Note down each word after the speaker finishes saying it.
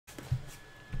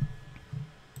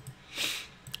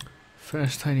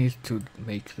First I need to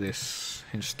make this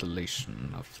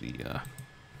installation of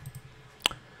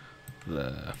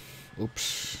the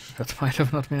oops, that might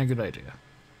have not been a good idea.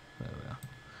 There we are.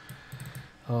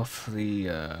 Of the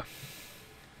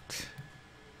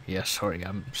yeah, sorry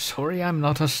I'm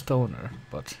not a stoner,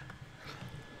 but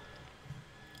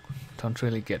don't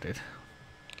really get it.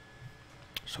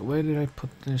 So where did I put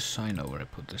this? I know where I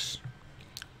put this.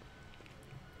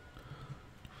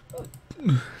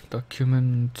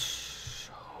 Documents,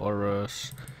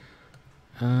 horrors,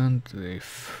 and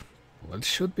if well, it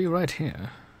should be right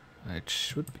here. It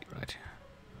should be right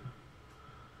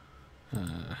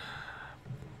here.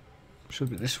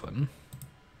 Should be this one.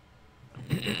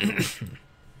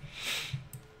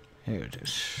 Here it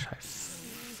is.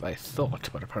 I thought,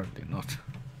 but apparently not.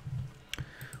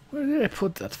 Where did I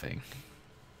put that thing?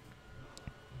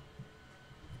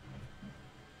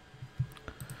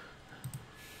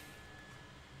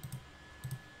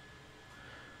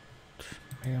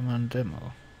 Megaman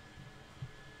demo.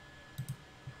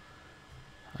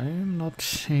 I am not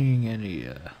seeing any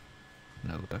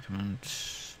no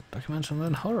documents and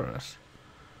then horrors.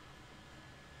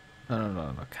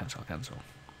 No, cancel.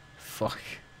 Fuck.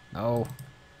 No.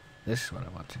 This is what I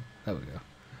want. There we go.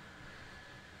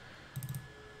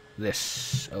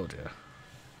 This. Oh dear.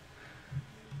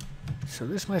 So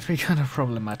this might be kind of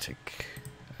problematic,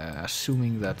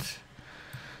 assuming that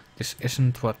this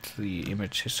isn't what the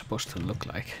image is supposed to look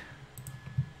like.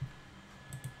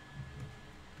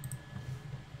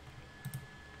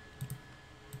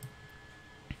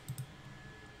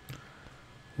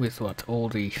 With what? All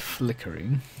the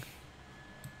flickering.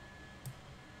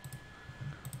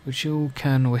 Which you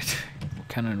can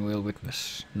and will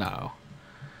witness now.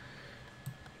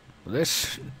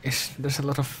 There's a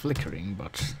lot of flickering,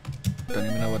 but don't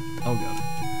even know what. Oh god,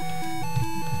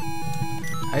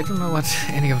 I don't know what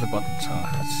any of the buttons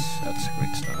are. That's a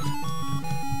great start,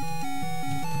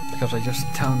 because I just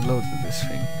downloaded this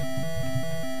thing.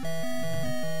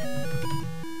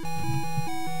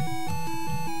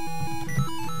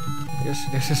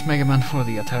 This is Megaman for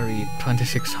the Atari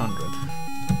 2600.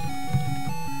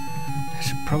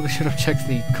 Probably should have checked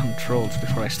the controls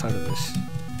before I started this.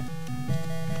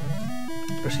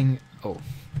 Pressing... oh,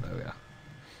 there we are.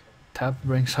 Tab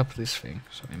brings up this thing,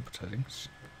 so input settings.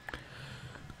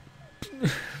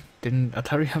 Didn't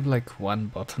Atari have like one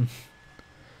button?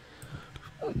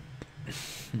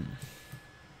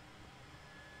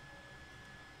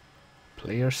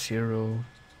 Player 0.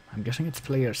 I'm guessing it's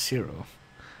player 0.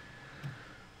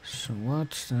 So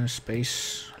what?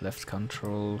 Space, left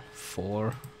control,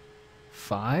 4.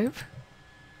 5?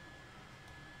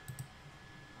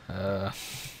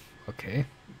 Okay.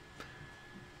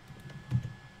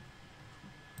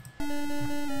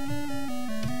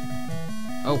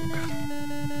 Oh god.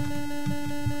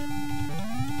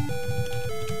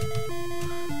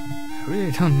 I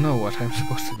really don't know what I'm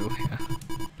supposed to do here.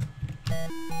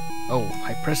 Oh,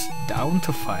 I press down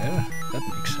to fire? That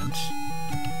makes sense.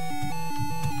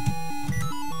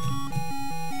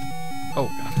 Oh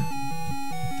god.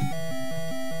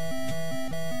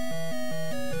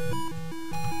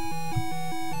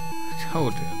 Oh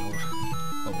dear lord.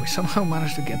 Oh, we somehow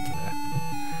managed to get there.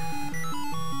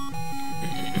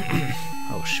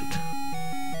 Oh shoot.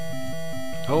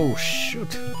 Oh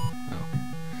shoot. Oh.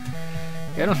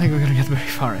 Yeah, I don't think we're gonna get very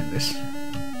far in this.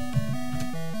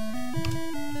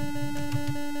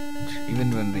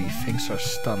 Even when the things are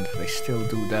stunned, they still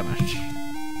do damage.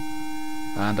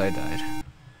 And I died.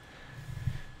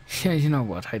 Yeah, you know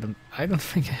what? I don't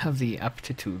think I have the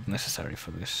aptitude necessary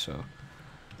for this,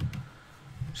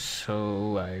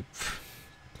 so I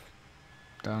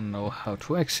don't know how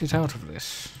to exit out of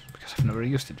this, because I've never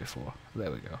used it before.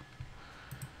 There we go.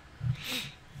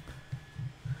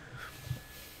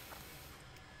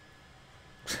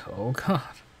 Oh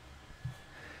god.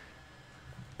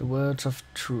 The words of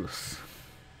truth.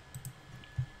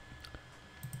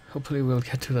 Hopefully we'll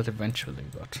get to that eventually,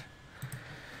 but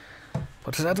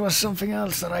that was something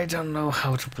else that I don't know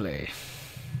how to play.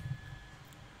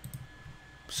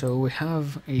 So we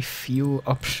have a few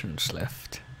options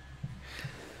left.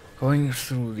 Going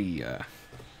through the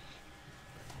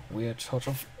weird sort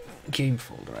of game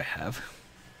folder I have.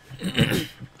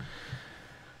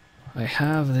 I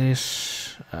have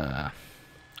this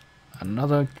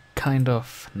another kind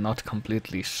of not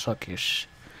completely suckish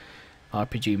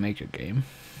RPG Maker game.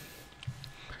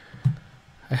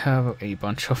 I have a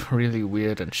bunch of really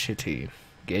weird and shitty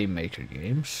Game Maker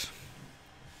games.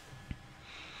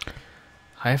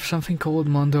 I have something called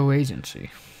Mondo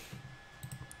Agency,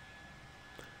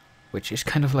 which is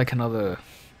kind of like another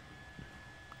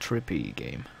trippy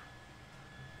game.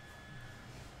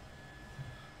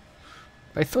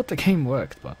 I thought the game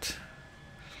worked, but...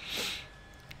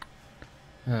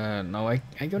 no, I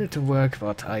got it to work,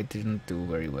 but I didn't do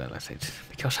very well at it,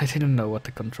 because I didn't know what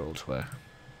the controls were.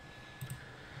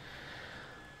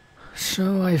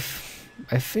 So I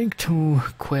think to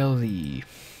quell the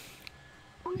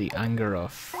anger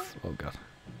of... oh god.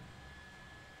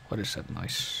 What is that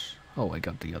noise? Oh, I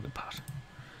got the other part.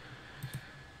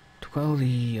 To quell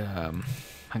the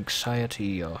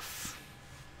anxiety of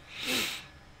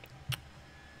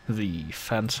the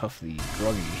fans of the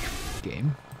groggy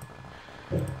game,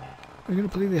 we're gonna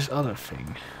play this other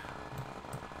thing,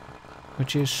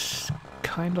 which is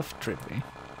kind of trippy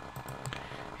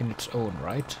in its own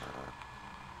right.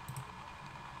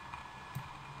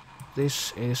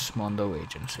 This is Mondo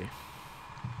Agency.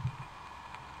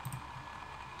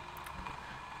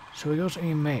 So we got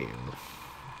a mail.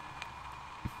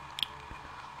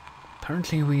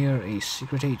 Apparently we are a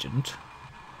secret agent,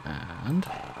 and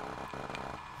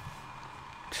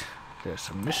there's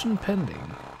a mission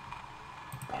pending.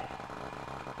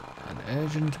 An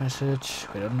urgent message.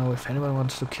 We don't know if anyone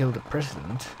wants to kill the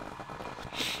president.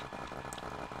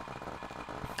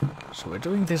 So we're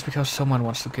doing this because someone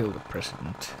wants to kill the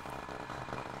president.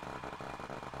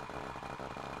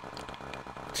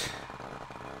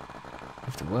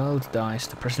 If the world dies,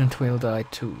 the president will die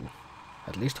too.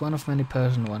 At least one of many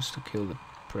person wants to kill the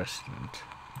president.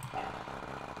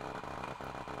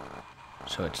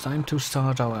 So it's time to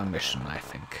start our mission, I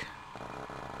think.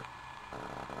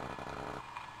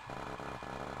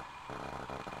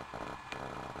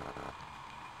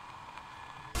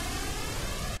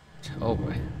 Oh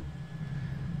boy.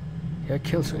 Yeah,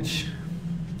 kill switch.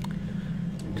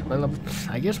 Well,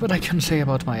 I guess what I can say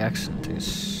about my accent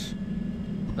is...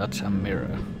 that's a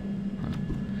mirror.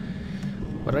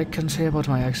 What I can say about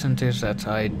my accent is that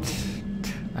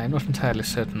I'm not entirely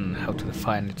certain how to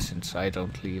define it, since I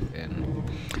don't live in...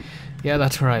 yeah,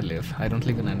 that's where I live. I don't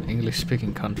live in an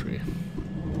English-speaking country.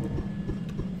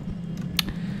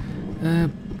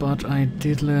 But I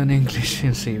did learn English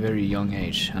since a very young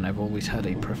age, and I've always had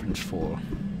a preference for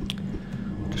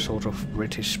the sort of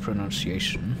British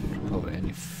pronunciation over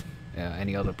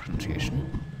any other pronunciation.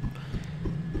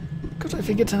 Because I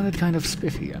think it sounded kind of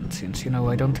spiffy, and since, you know,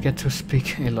 I don't get to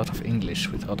speak a lot of English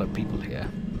with other people here,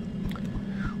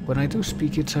 when I do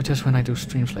speak it, such as when I do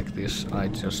streams like this, I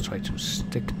just try to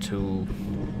stick to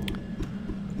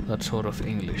that sort of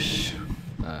English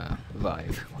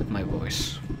vibe with my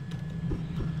voice.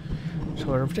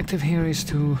 So our objective here is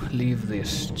to leave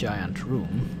this giant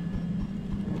room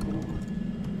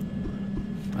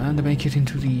and make it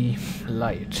into the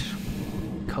light.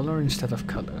 Color instead of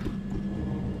color.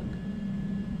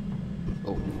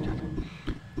 Oh, God.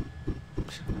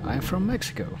 I'm from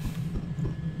Mexico.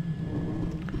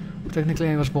 Technically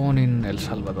I was born in El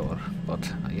Salvador,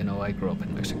 but you know, I grew up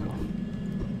in Mexico.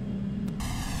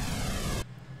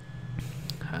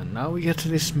 And now we get to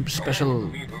this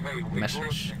special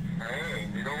message.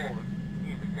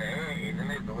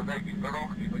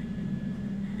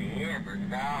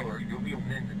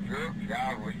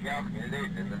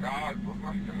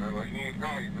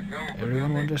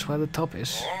 Everyone wonders where the top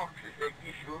is.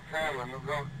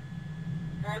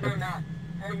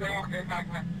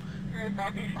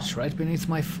 It's right beneath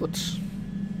my foot.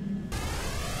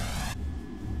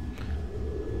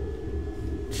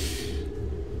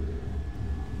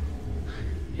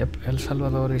 Yep, El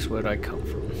Salvador is where I come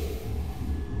from.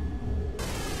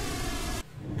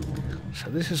 So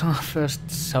this is our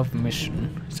first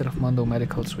submission. Instead of Mondo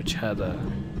Medicals, which had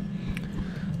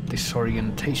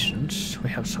disorientations, we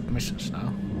have submissions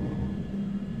now.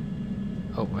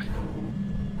 Oh boy.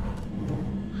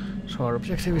 So our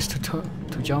objective is to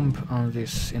jump on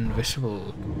these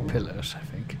invisible pillars, I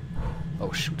think.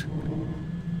 Oh shoot.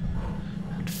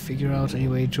 And figure out a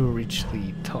way to reach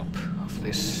the top of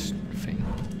this thing.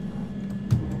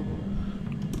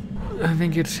 I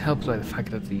think it's helped by the fact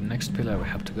that the next pillar we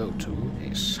have to go to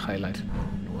is highlighted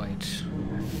in white,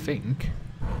 I think.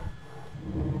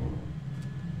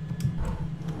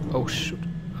 Oh shoot,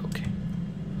 okay.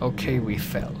 Okay, we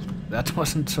fell. That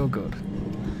wasn't so good.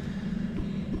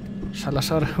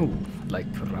 Salazar who? Like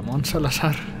Ramon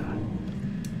Salazar?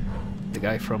 The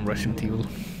guy from Resident Evil.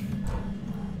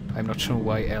 I'm not sure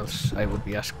why else I would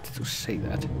be asked to say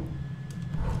that.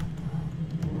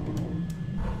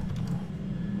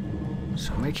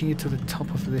 So making it to the top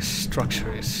of this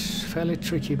structure is fairly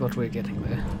tricky, but we're getting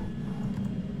there.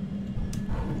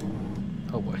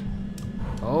 Oh boy.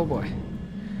 Oh boy.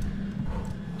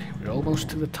 Okay, we're almost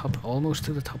to the top, almost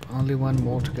to the top. Only one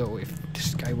more to go. If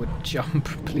this guy would jump,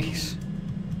 please.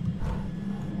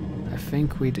 I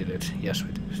think we did it. Yes,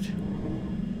 we did it.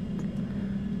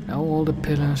 Now all the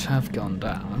pillars have gone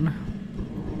down.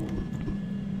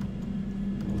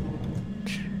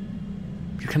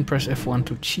 You can press F1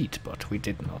 to cheat, but we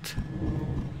did not.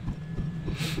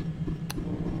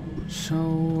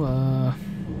 So,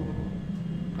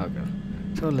 okay.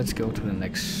 So let's go to the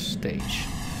next stage.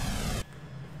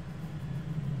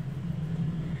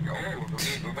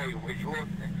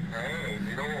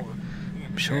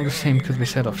 I'm sure the same could be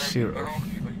said of Zero,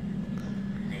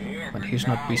 when he's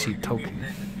not busy talking.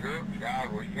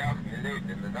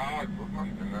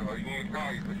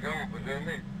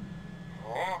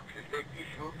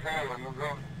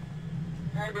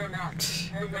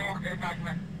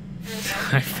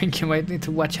 I think you might need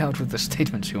to watch out with the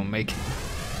statements you're making.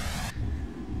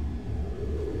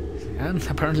 And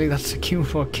apparently that's a cue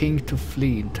for King to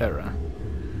flee in terror.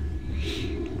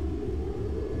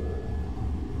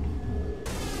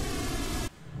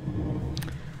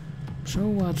 So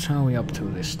what are we up to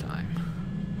this time?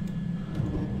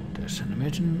 There's an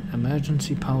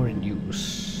emergency power in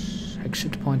use.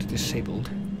 Exit point disabled.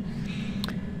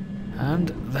 And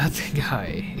that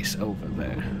guy is over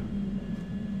there.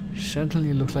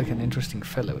 Certainly looks like an interesting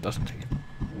fellow, doesn't he?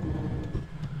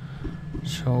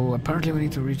 So apparently we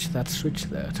need to reach that switch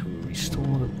there to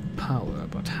restore the power,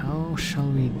 but how shall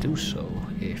we do so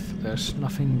if there's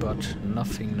nothing but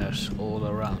nothingness all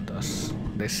around us?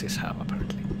 This is how,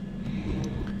 apparently.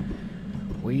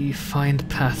 We find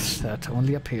paths that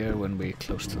only appear when we're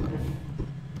close to them.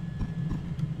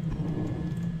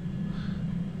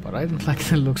 But I don't like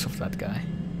the looks of that guy.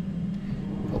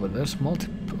 Oh, but there's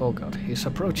oh god, he's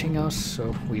approaching us,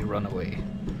 so we run away.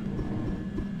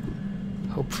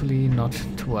 Hopefully not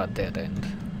to a dead end.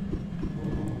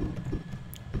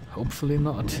 Hopefully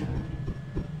not.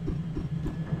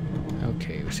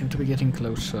 Okay, we seem to be getting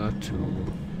closer to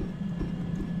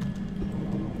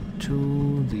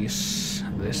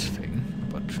this thing,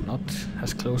 but not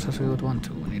as close as we would want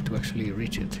to. We need to actually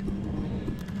reach it.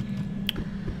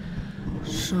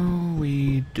 So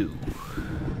we do.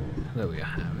 There we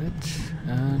have it.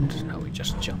 And now we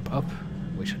just jump up.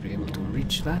 We should be able to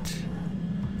reach that.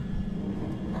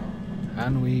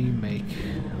 And we make...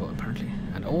 oh, apparently.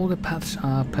 And all the paths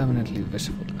are permanently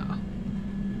visible now.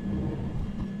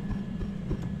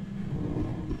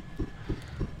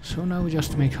 So now we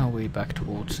just make our way back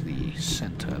towards the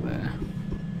center there.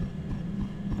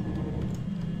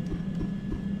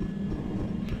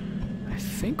 I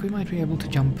think we might be able to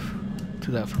jump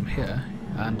to there from here,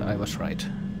 and I was right.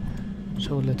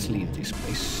 So let's leave this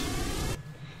place.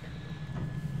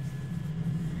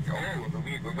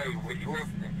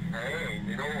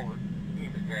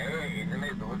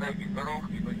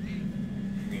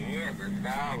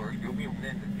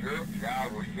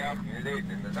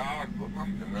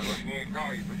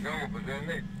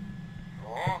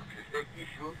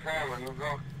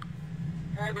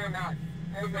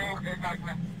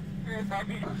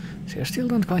 See, I still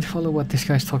don't quite follow what this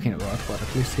guy's talking about, but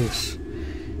at least it's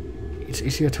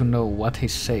easier to know what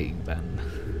he's saying than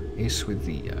is with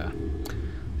the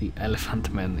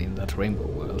elephant men in that rainbow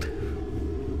world.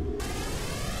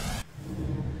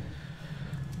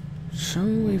 So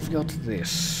we've got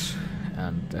this,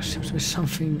 and there seems to be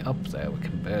something up there we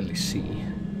can barely see.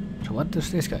 So what does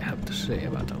this guy have to say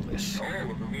about all this?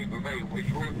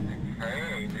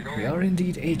 We are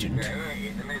indeed agent.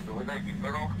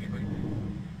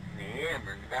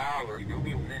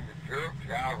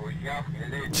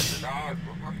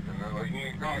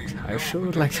 I sure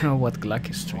would like to know what Gluck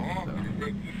is streaming,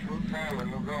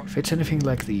 though. If it's anything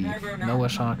like the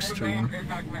Noah's Ark stream.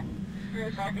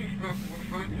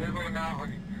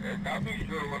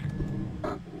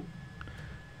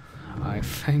 I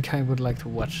think I would like to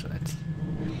watch that.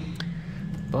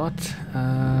 But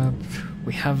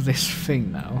we have this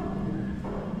thing now.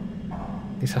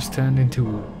 This has turned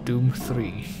into Doom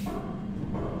 3.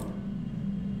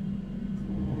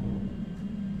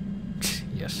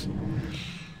 Yes.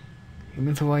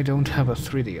 Even though I don't have a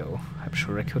 3DO, I'm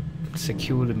sure I could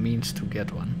secure the means to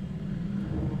get one.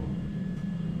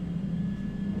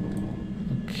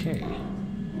 Okay.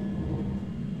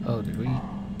 Oh, did we...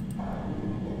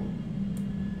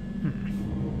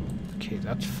 Okay,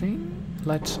 that thing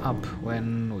lights up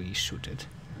when we shoot it.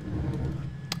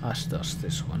 As does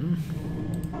this one.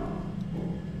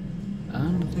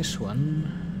 And this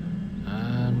one.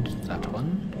 And that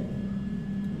one.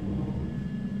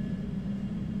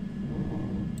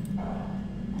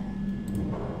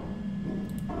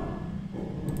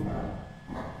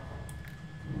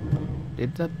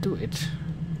 Did that do it?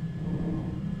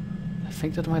 I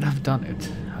think that might have done it.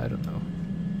 I don't know.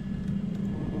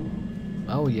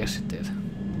 Oh yes, it did.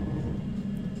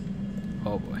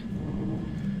 Oh boy.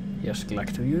 Just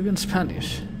like to you in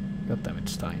Spanish. God damn it,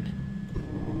 Stein.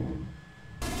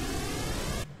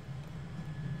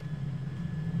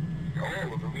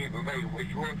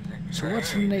 So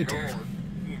what's a native?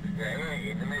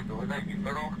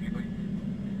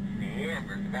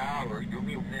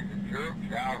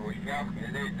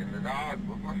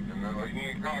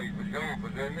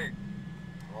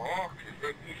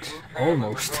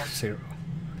 Almost zero.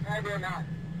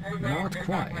 Not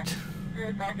quite.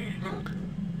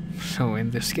 So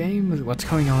in this game, what's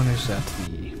going on is that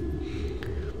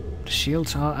the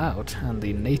shields are out and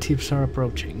the natives are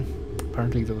approaching.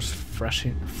 Apparently those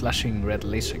flashing red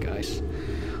laser guys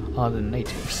are the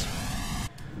natives.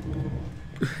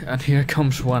 And here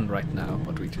comes one right now,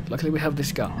 but luckily we have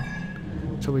this gun,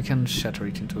 so we can shatter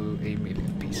it into a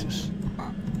million pieces.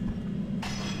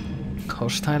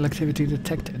 Hostile activity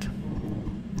detected.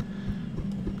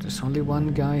 There's only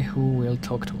one guy who will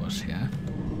talk to us here.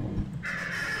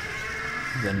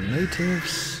 The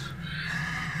natives...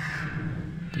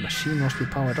 The machine must be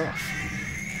powered off.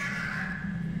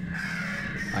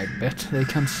 I bet they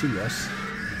can see us.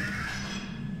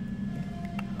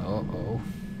 Uh-oh.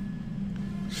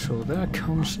 So there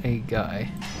comes a guy.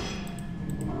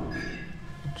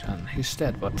 And he's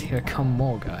dead, but here come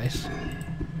more guys.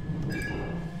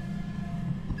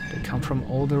 They come from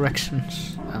all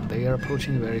directions, and they are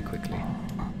approaching very quickly.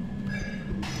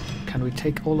 Can we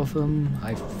take all of them?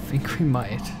 I think we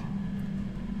might.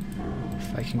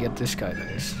 If I can get this guy,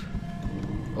 that is.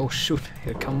 Oh shoot,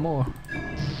 here come more.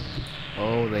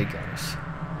 Oh, they got us.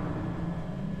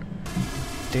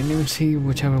 Didn't even see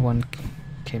whichever one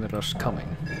came at us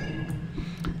coming.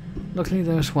 Luckily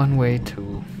there's one way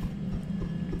to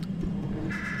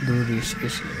do this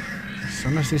easily. As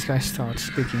soon as this guy starts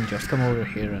speaking, just come over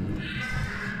here and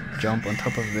jump on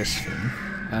top of this thing.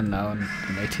 And now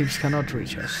the natives cannot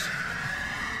reach us.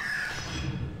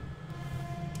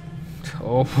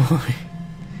 Oh boy.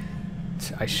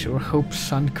 I sure hope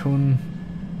Sun-kun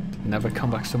never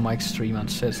comes back to Mike's stream and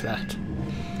says that.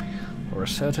 Or a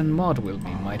certain mod will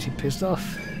be mighty pissed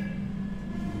off.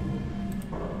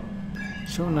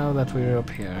 So now that we're up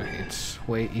here, it's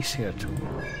way easier to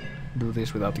do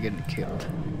this without getting killed.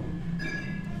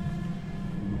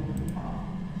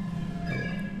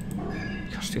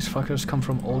 Because these fuckers come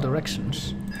from all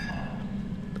directions.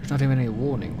 There's not even any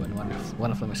warning when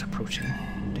one of them is approaching.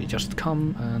 They just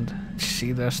come and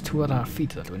see there's two at our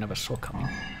feet that we never saw coming.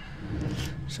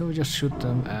 So we just shoot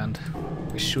them, and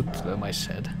we shoot them, I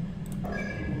said.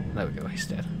 There we go, he's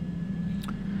dead.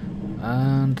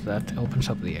 And that opens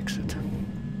up the exit.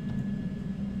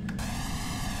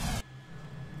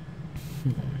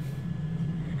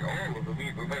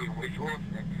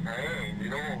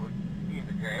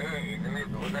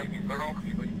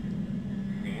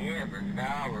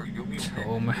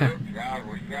 Oh man.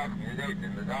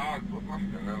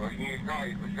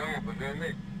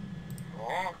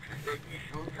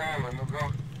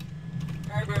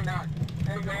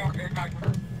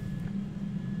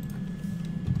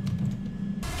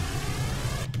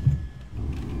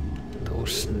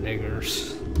 Those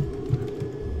niggers.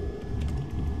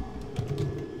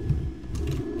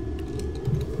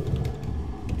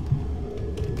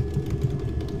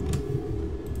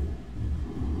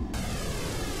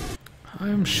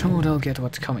 I'm sure they'll get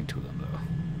what's coming to them,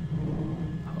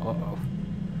 though. Uh-oh.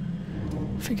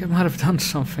 I think I might have done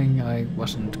something I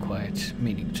wasn't quite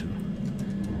meaning to.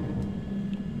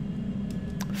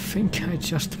 I think I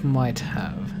just might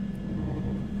have.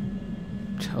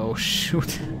 Oh,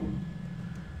 shoot.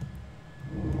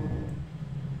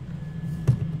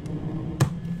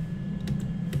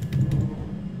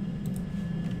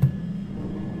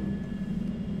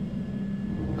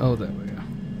 Oh, there we go.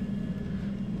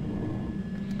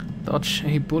 Dodge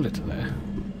a bullet there.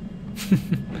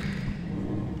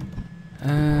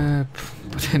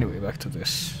 But anyway, back to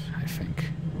this, I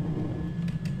think.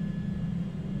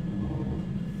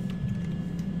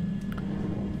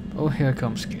 Oh, here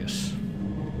comes Kiss.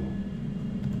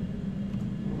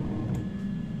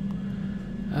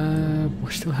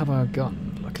 We still have our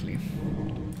gun, luckily.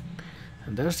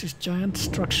 And there's this giant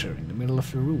structure in the middle of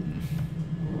the room.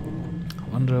 I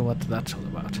wonder what that's all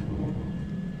about.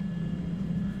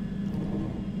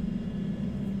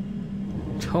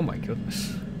 Oh my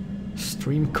goodness.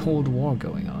 Extreme Cold War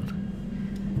going on.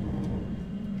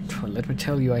 Well, let me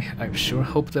tell you, I sure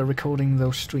hope they're recording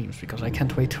those streams, because I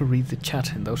can't wait to read the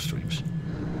chat in those streams.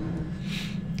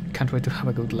 Can't wait to have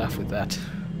a good laugh with that.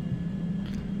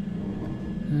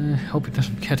 Hope it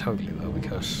doesn't get ugly though,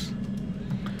 because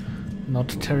not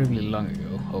terribly long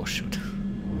ago... Oh shoot.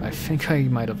 I think I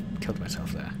might have killed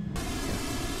myself there.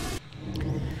 Yeah.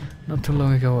 Not too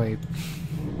long ago I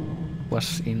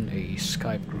was in a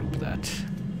Skype group that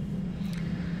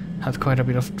had quite a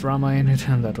bit of drama in it,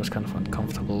 and that was kind of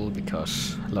uncomfortable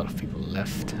because a lot of people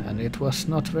left, and it was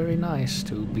not very nice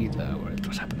to be there where it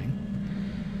was happening.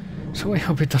 So I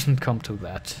hope it doesn't come to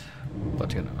that,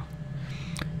 but you know,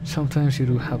 sometimes you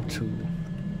do have to...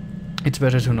 It's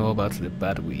better to know about the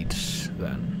bad weeds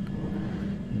than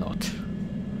not.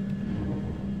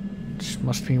 This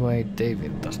must be why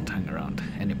David doesn't hang around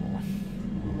anymore.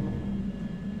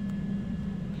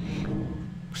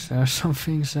 There are some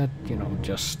things that, you know,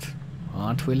 just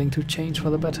aren't willing to change for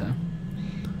the better.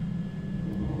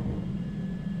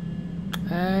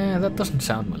 That doesn't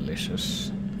sound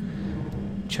malicious.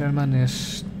 German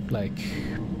is like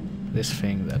this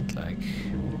thing that, like...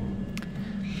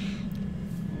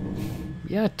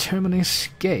 Yeah, German is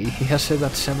gay. He has said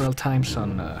that several times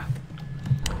on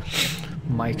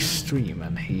Mike's stream,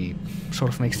 and he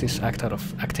sort of makes this act out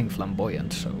of acting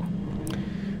flamboyant, so...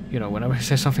 You know, whenever he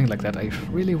says something like that, I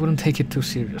really wouldn't take it too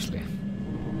seriously.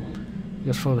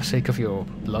 Just for the sake of your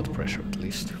blood pressure, at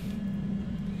least.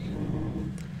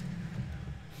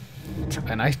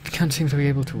 And I can't seem to be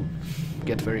able to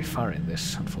get very far in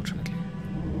this, unfortunately.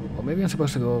 Or maybe I'm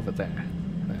supposed to go over there.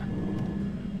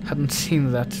 Hadn't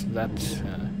seen that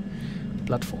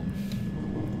platform.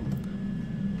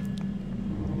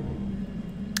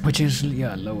 Which is,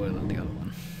 yeah, lower than the other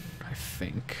one, I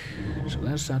think. So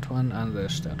there's that one, and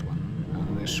there's that one,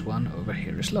 and this one over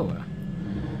here is lower.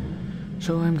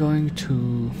 So I'm going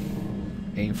to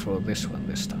aim for this one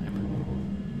this time.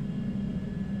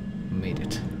 Made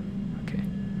it. Okay.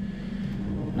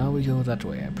 Now we go that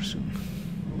way, I presume.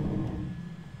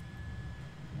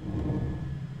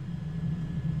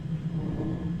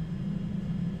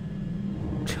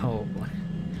 Oh boy.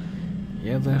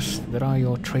 Yeah, there are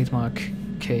your trademark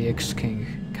KX King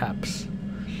caps.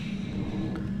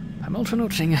 I'm also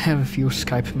noticing I have a few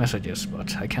Skype messages,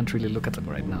 but I can't really look at them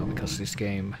right now because this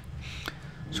game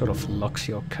sort of locks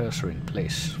your cursor in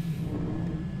place.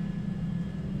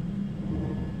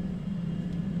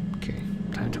 Okay,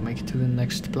 time to make it to the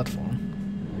next platform.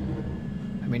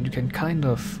 I mean, you can kind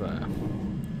of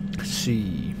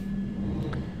see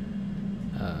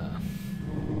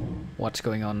what's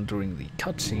going on during the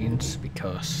cutscenes,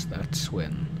 because that's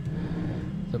when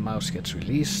the mouse gets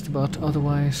released, but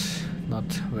otherwise not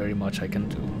very much I can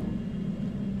do.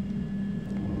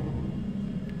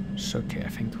 So okay, I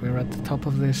think we're at the top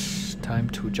of this. Time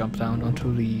to jump down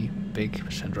onto the big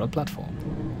central platform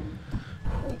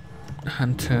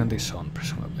and turn this on,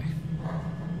 presumably.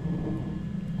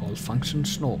 All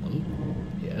functions normal.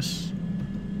 Yes.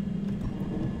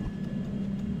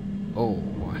 Oh,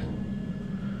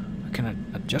 I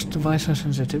can adjust the visor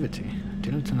sensitivity.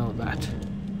 Didn't know that.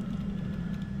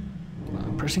 Well,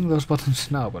 I'm pressing those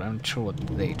buttons now, but I'm not sure what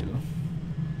they do.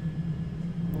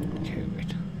 Okay,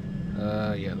 wait.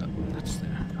 Yeah, that's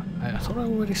there. I thought I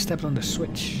already stepped on the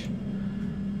switch.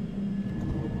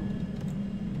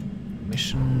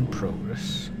 Mission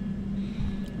progress.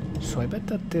 So I bet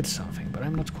that did something, but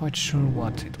I'm not quite sure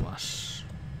what it was.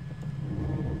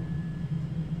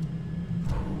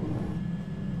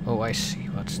 Oh, I see.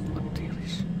 What the deal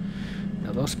is.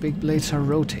 Now those big blades are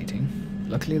rotating.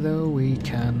 Luckily though, we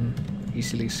can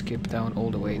easily skip down all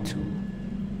the way to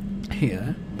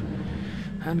here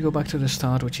and go back to the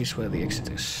start, which is where the exit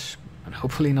is. And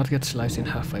hopefully not get sliced in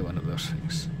half by one of those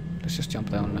things. Let's just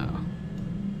jump down now.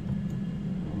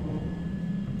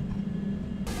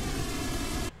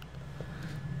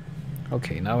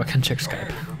 Okay, now I can check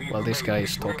Skype while this guy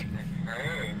is talking.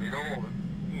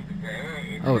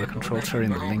 Oh, the controls are in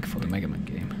the link for the Megaman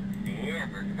game.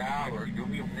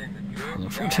 Well,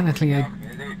 unfortunately, I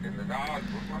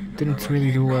didn't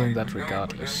really do well in that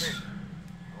regardless.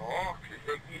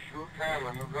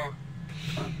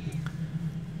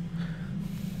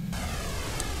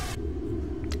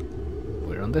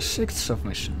 We're on the 6th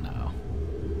submission now.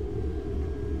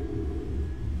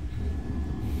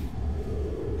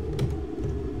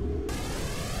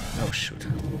 Oh shoot.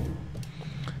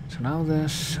 So now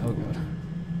there's... oh god.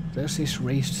 There's this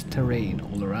raised terrain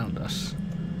all around us.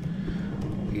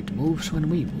 It moves when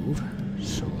we move,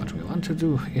 so what we want to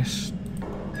do is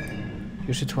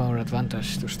use it to our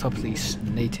advantage to stop these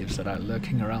natives that are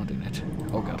lurking around in it.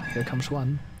 Oh god, here comes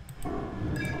one.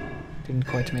 Didn't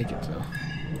quite make it though.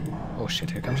 Oh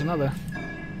shit, here comes another.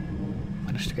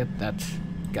 Managed to get that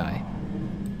guy.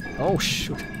 Oh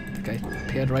shoot, the guy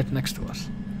appeared right next to us.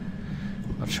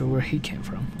 Not sure where he came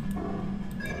from.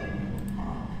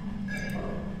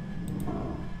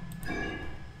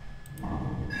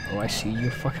 Oh, I see you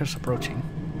fuckers approaching.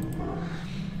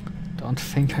 Don't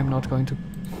think I'm not going to...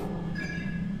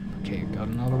 Okay, got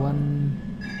another one.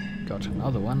 Got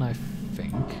another one. I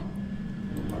think.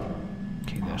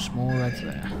 Okay, there's more right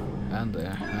there. And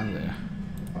there, and there.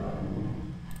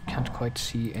 Can't quite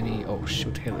see any... Oh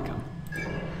shoot, here they come.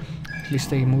 At least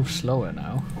they move slower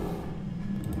now.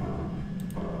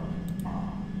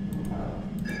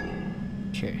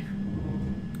 Okay.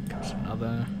 Comes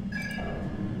another.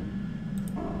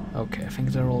 Okay, I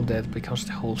think they're all dead because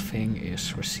the whole thing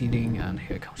is receding, and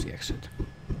here comes the exit.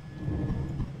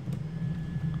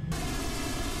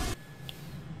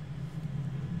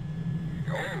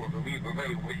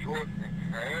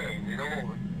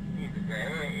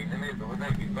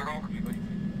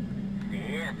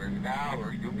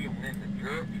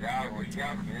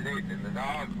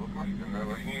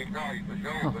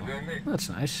 Oh, that's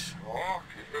nice.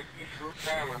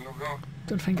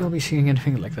 Don't think I'll be seeing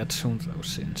anything like that soon though,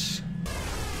 since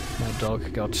my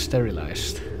dog got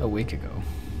sterilized a week ago.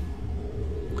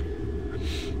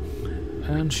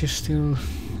 And she's still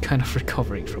kind of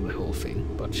recovering from the whole thing,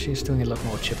 but she's doing a lot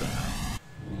more chipper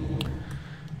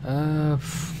now.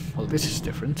 Well, this is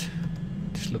different.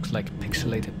 This looks like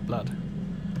pixelated blood.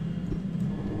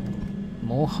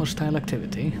 More hostile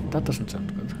activity. That doesn't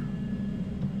sound good.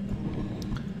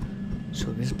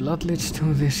 So this blood leads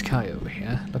to this guy over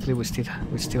here. Luckily we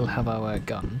still have our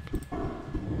gun.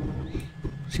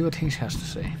 See what he has to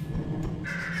say.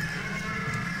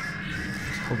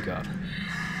 Oh god.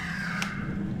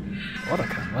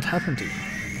 Otacon, what happened to you?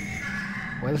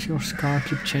 Why does your scar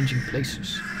keep changing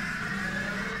places?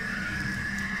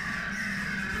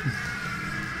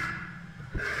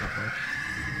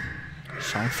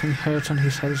 Something hurts on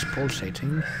his head is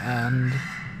pulsating, and...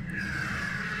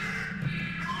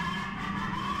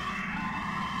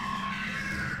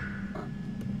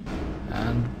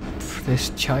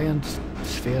 this giant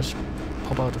spheres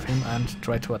pop out of him and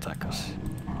try to attack us.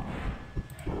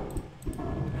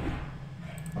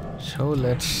 So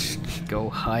let's go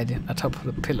hide atop of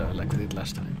the pillar like we did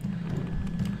last time.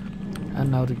 And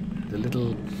now the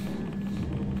little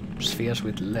spheres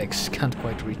with legs can't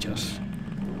quite reach us.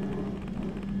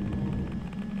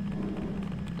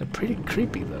 They're pretty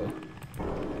creepy though,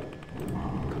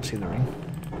 considering.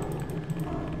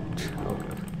 Oh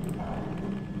god.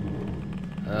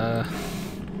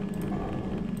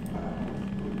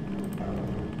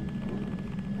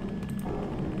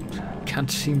 Can't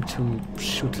seem to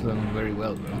shoot them very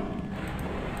well though.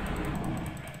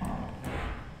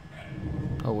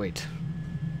 Oh wait,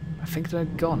 I think they're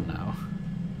gone now.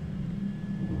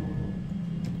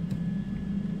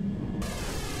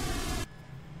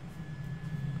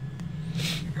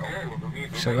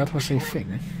 So that was a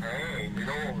thing.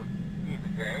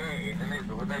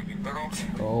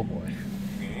 Oh boy.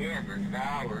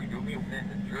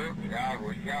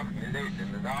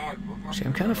 See,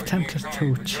 I'm kind of tempted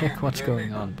to check what's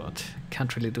going on, but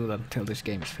can't really do that until this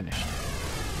game is finished.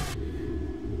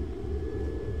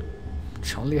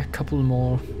 It's only a couple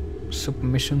more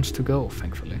submissions to go,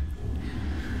 thankfully.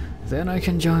 Then I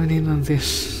can join in on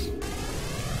this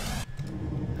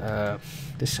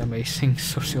this amazing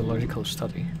sociological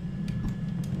study.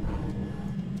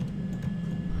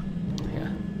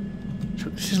 Yeah. So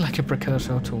this is like a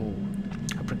precursor to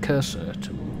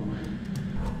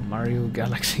Mario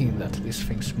Galaxy, in that these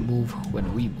things move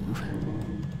when we move.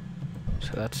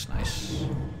 So that's nice.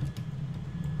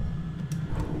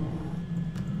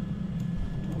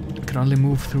 You can only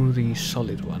move through the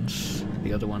solid ones.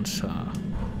 The other ones are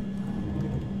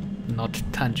not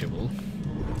tangible.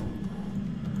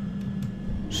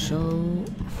 So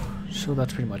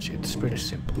that's pretty much it. It's pretty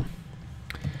simple.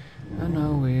 And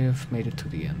now we've made it to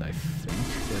the end, I think.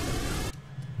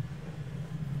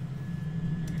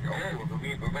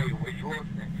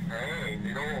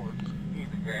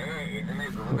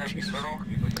 Oh, Jesus.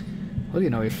 Well, you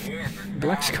know, if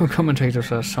Black Skull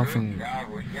commentators are something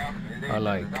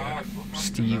like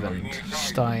Steve and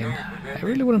Stein, I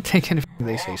really wouldn't take anything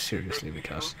they say seriously,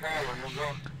 because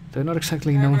they're not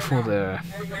exactly known for their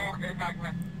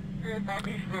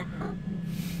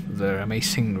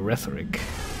amazing rhetoric.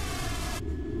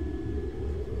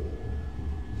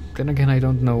 Then again, I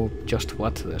don't know just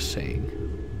what they're saying,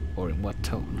 or in what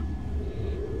tone.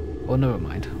 Oh, never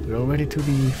mind. We're already to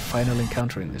the final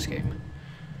encounter in this game.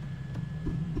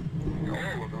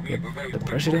 Yep, the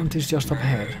president is just up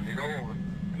ahead.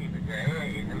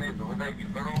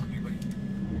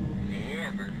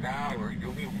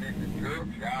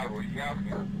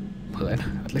 Well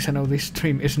then, at least I know this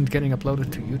stream isn't getting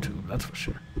uploaded to YouTube, that's for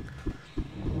sure.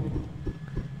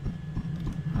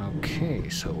 Okay,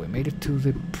 so we made it to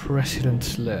the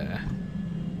president's lair.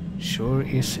 Sure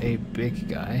is a big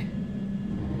guy.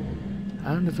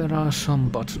 And there are some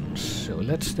buttons, so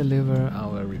let's deliver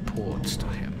our reports to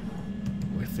him.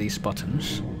 with these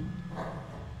buttons.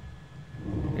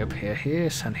 Yep, here he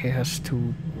is, and he has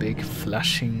two big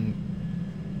flashing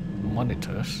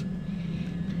monitors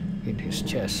in his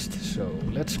chest. So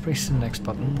let's press the next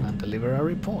button and deliver our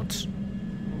reports.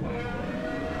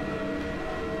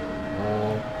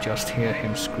 Or just hear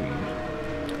him scream.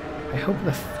 I hope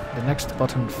the next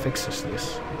button fixes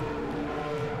this.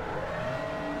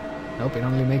 Nope, it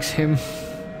only makes him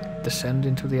descend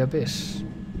into the abyss.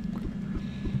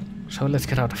 So let's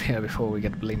get out of here before we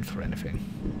get blamed for anything.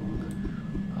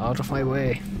 Out of my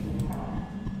way.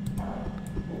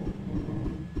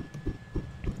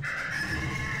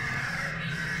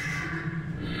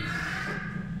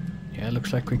 Yeah,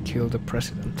 looks like we killed the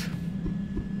president.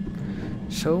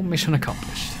 So, mission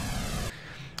accomplished.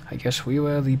 I guess we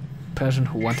were the person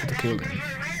who wanted to kill him.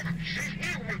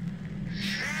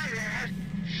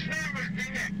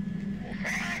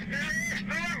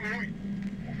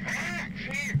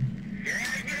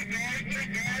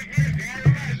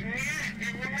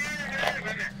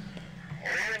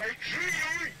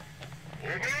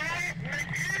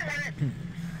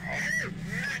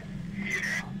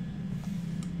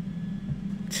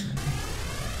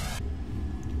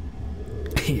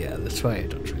 Yeah, that's why I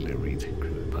don't really read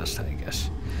creepypasta, I guess.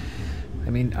 I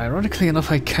mean, ironically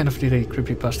enough, I kind of did a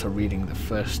creepypasta reading the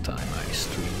first time I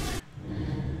streamed.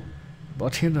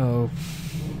 But you know,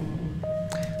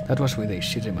 that was with a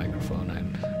shitty microphone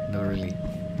and never really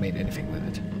made anything with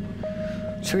it.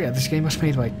 So yeah, this game was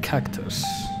made by Cactus,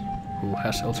 who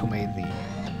has also made the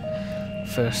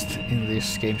first in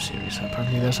this game series.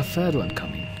 Apparently there's a third one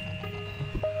coming.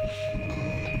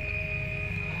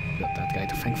 Got that guy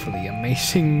to thank for the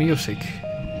amazing music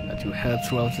that you heard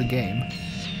throughout the game.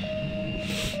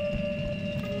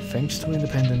 Thanks to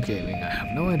independent gaming. I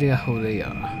have no idea who they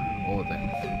are, or them,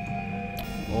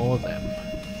 or them,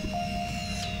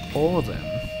 or them.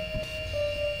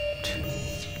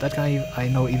 That guy I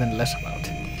know even less about.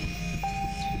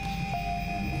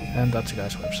 And that's the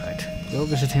guy's website. Go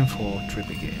visit him for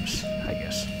trippy games, I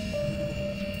guess.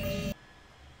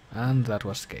 And that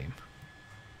was the game.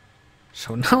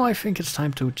 So now I think it's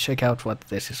time to check out what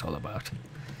this is all about.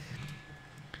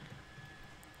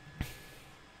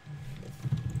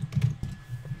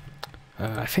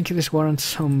 I think this warrants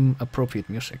some appropriate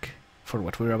music for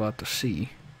what we're about to see.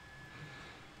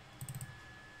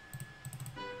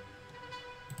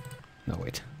 No,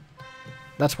 wait.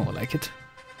 That's more like it.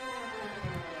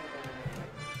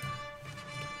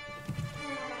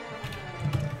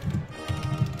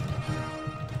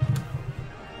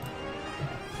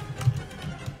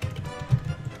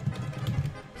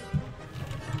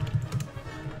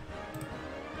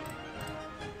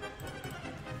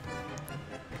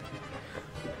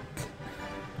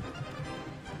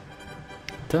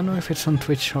 Don't know if it's on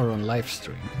Twitch or on live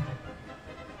stream.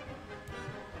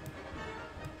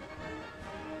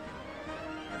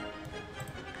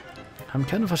 I'm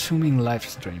kind of assuming live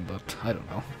stream, but I don't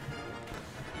know.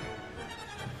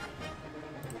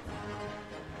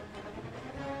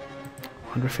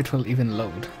 Wonder if it will even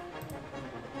load.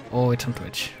 Oh, it's on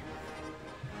Twitch.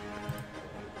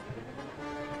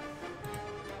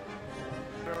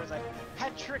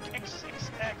 Patrick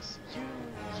XXX, you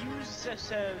use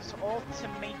this as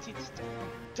automated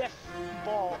death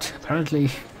ball. Apparently,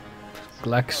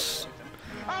 Black's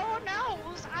Oh no,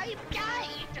 I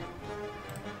died!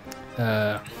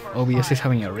 OBS is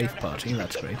having a rave party,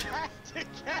 that's great.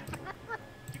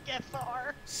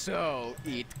 So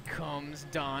it comes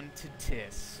down to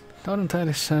this. Not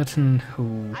entirely certain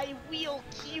who I will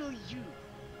kill you.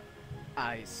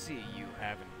 I see you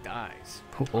haven't died.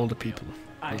 all the people.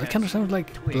 I Well, that kind of sounds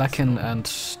like twigs Blacken on and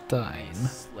Stein.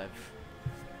 Slev.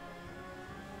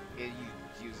 It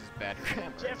uses bad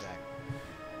grammar. Jeff. Exactly.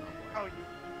 Oh,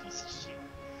 you piece of shit.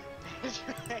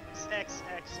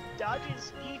 XXX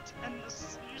dodges eat and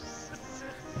uses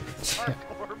Yeah,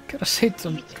 gotta say,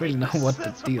 don't really know what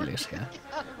the deal is here.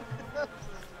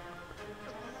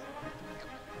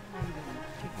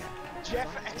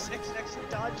 Jeff XXX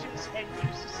dodges and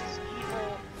uses his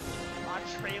evil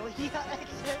Australia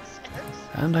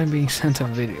XXX. And I'm being sent a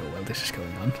video while this is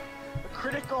going on.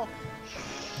 Critical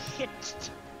hit.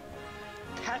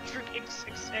 Patrick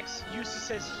XXX uses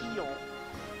his heal.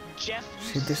 Jeff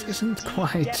See, uses this isn't his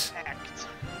quite, death act.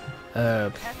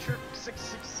 Patrick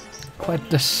 666 quite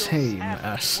the same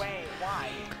as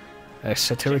a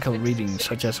satirical reading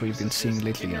such as we've been seeing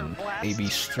lately on AB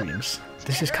streams.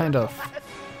 This is kind of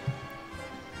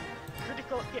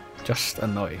just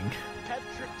annoying.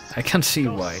 I can see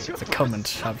why the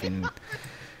comments have been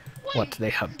what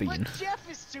they have been. Jeff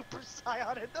is Super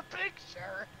Saiyan in the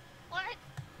picture. What?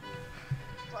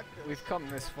 fuck this. We've come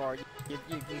this far. You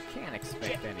can't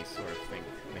expect any sort of thing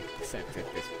to make sense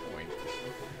at this point.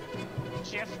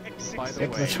 Jeff By the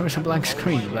It way, was always a blank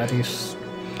screen. That is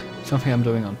something I'm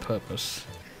doing on purpose.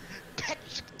 Pet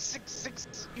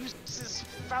 66 uses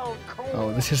foul coal.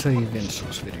 Oh, this is a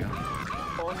Vince's video.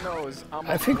 oh noes,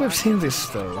 I think we've seen this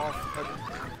though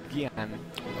again.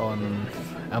 on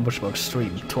Ambushbug's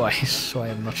stream twice, so I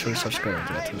am not sure it's such good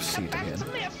that you'll see it again.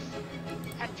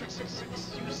 Patrick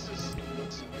 66 uses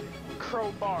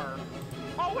crowbar.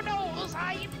 Oh no,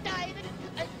 I am dying.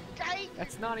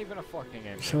 That's not even a fucking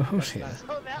game. So who's here?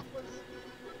 So that was.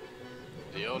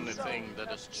 The only thing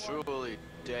that is truly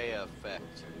day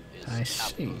effect is I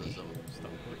see. capitalism.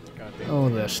 Goddamn. Oh,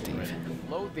 there's Steve.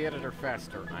 Load the editor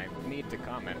faster. I need to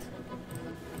comment.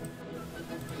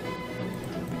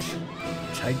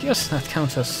 I guess that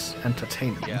counts as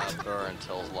entertainment. Yeah, Burn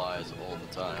tells lies all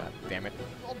the time. God damn it.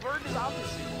 Well, Bird is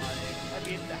obviously lying. I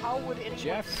mean, how would anyone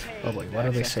Jeff? say Oh boy, what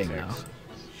are they saying now?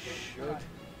 Should.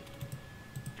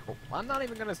 Oh, I'm not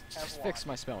even gonna fix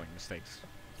my spelling mistakes.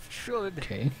 Should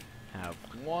Okay, have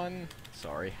one.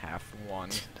 Sorry, have one.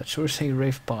 that sure is a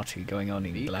rave party going on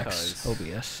in Black's Because-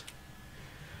 OBS.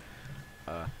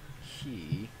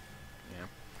 He,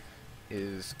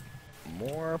 is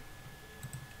more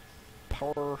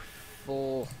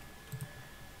powerful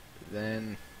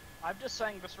than. I'm just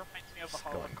saying this reminds me of the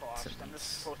Holocaust. I'm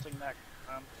just quoting that.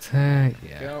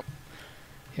 Yeah. Yep.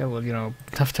 Yeah, well, you know,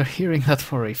 after hearing that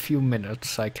for a few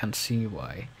minutes, I can see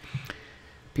why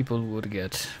people would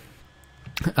get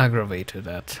aggravated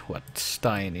at what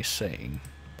Stein is saying.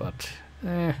 But,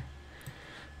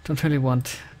 don't really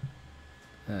want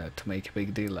to make a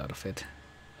big deal out of it.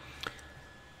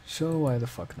 So why the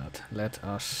fuck not? Let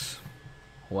us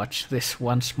watch this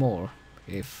once more,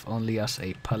 if only as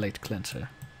a palate cleanser.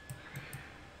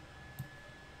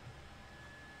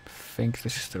 Think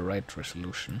this is the right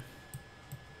resolution.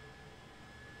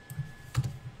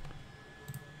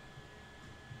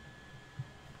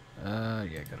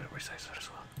 Yeah, gotta resize that as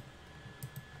well.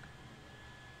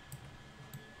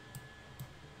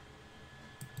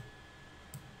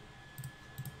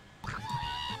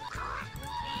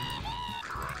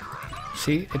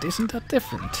 See, it isn't that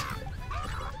different.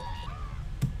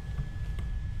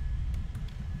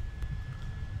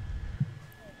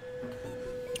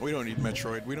 We don't need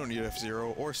Metroid, we don't need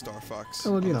F-Zero or Star Fox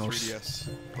Oh, on you the know, 3DS.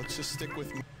 Let's just stick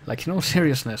with... Like, in all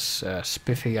seriousness,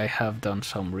 Spiffy, I have done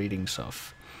some readings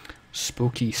of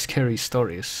spooky, scary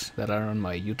stories that are on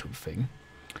my YouTube thing.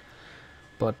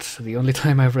 But the only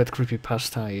time I've read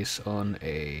creepypasta is on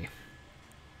a...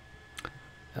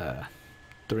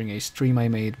 during a stream I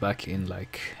made back in,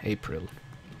 like, April.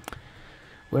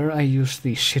 Where I used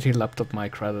the shitty laptop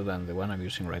mic rather than the one I'm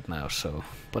using right now, so...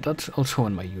 But that's also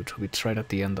on my YouTube, it's right at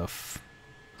the end of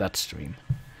that stream.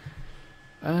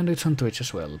 And it's on Twitch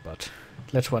as well, but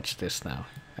let's watch this now,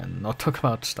 and not talk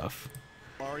about stuff.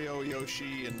 Mario,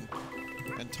 Yoshi,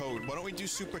 and Toad. Why don't we do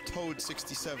Super Toad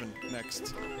 67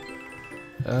 next?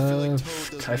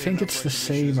 I think it's the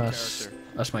same as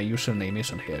my username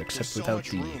is on here, except There's so without much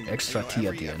the room, extra T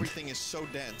at the end. Everything is so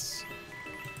dense.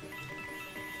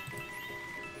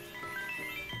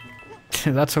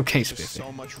 That's okay, There's Spiffy.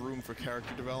 so much room for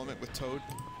character development with Toad.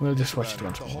 We'll just watch it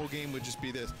once The more. whole game would just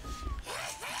be this.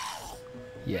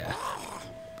 Yeah.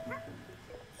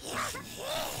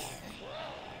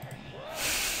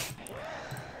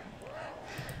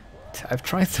 I've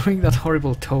tried doing that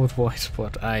horrible Toad voice,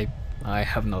 but I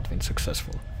have not been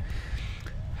successful.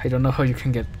 I don't know how you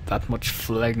can get that much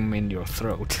phlegm in your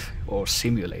throat, or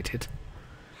simulate it.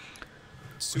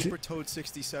 Super Toad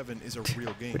 67 is a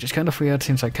real game. Which is kind of weird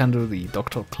since I can do the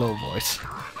Dr. Claw voice.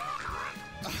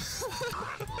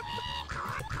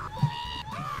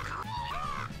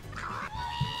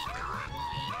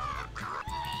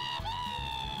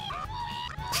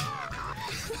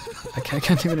 I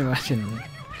can't even imagine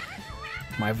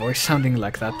my voice sounding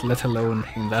like that, let alone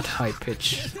in that high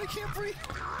pitch. I can't breathe.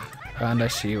 And I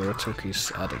see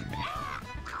Urotsuki's adding me.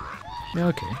 Yeah,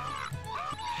 okay.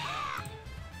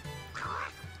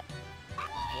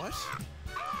 What?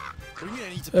 What do you mean I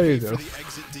need to There pay you for go. the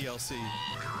exit DLC?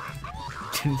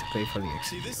 You need to pay for the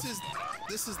extra. See,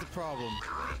 this is the problem.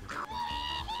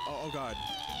 Oh god.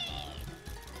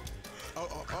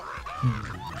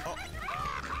 Oh.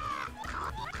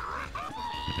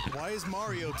 Why is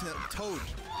Mario Toad?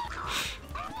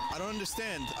 I don't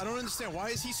understand. I don't understand. Why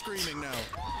is he screaming now?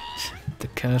 The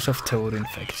curse of Toad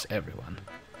infects everyone.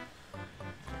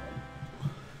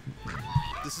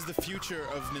 This is the future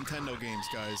of Nintendo games,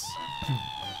 guys.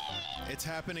 It's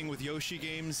happening with Yoshi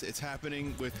games. It's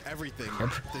happening with everything. Yep.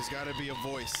 There's got to be a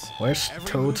voice. Where's Every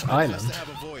Toad's movement has Island? to have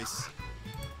a voice.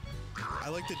 I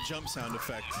like the jump sound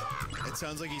effect. It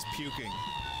sounds like he's puking.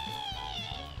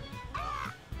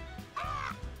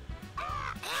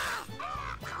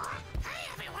 Hey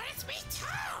everyone, it's me too!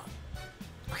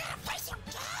 We're gonna play some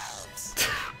games!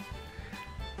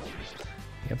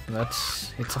 Yep,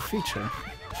 it's a feature.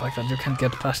 The fact that you can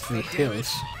get past the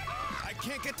hills. I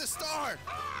can't get the star!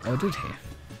 Oh, did he?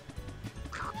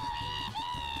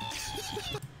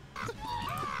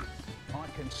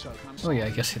 Oh yeah,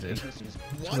 I guess he did. So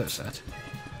there's that.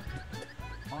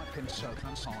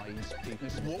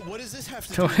 What does this have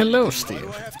to So do with hello, anything? Steve.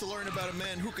 Why do I have to learn about a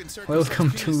man who can circumcise Welcome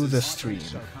to penises? the stream.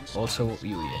 Also,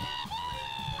 UE.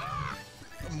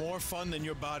 More fun than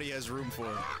your body has room for.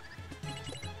 Oh,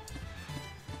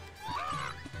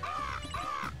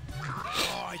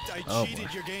 I Oh, cheated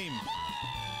boy. your game.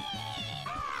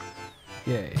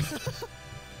 Yay.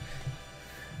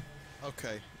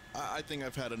 Okay, I think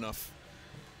I've had enough.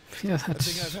 Yeah, I think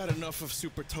that's I've had enough of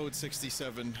Super Toad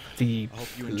 67. the I hope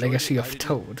you enjoyed legacy it. I of didn't-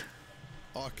 Toad.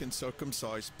 I can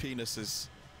circumcise penises.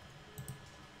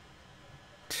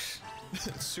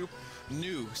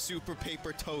 New Super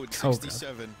Paper Toad Oh, God.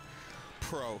 67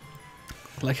 Pro.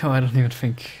 Like how I don't even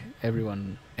think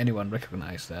anyone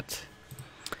recognized that.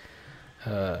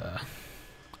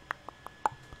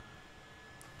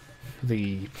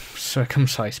 The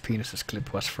circumcised penises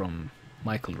clip was from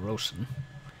Michael Rosen.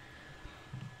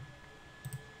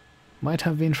 Might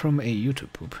have been from a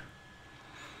YouTube poop.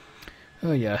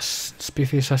 Oh yes,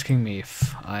 Spiffy is asking me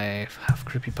if I have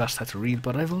creepypasta to read,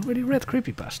 but I've already read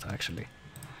creepypasta actually.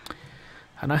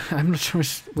 And I'm not sure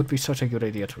it would be such a good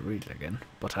idea to read it again,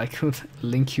 but I could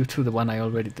link you to the one I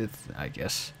already did, I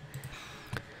guess.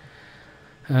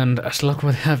 And as luck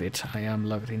would have it, I am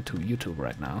logged into YouTube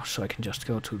right now, so I can just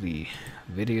go to the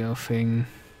video thing.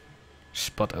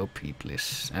 Spot OP,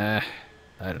 please. I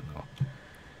don't know.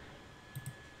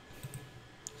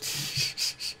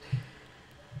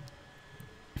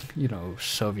 You know,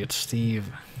 Soviet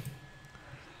Steve.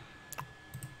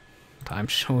 I'm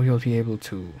sure you'll be able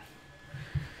to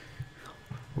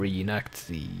reenact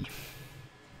the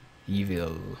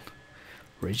evil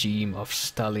regime of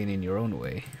Stalin in your own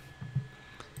way.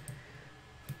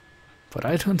 But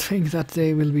I don't think that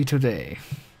day will be today.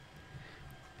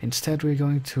 Instead, we're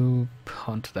going to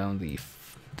hunt down the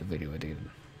video I did.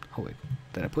 Oh wait,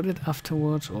 did I put it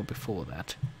afterwards or before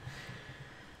that?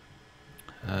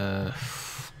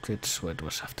 It's what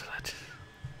was after that.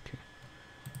 Okay.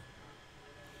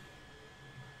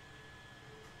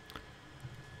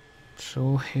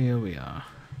 So here we are.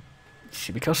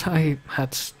 See, because I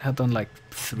had done like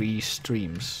 3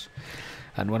 streams,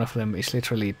 and one of them is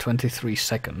literally 23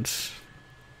 seconds.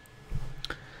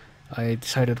 I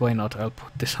decided why not, I'll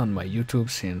put this on my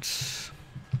YouTube since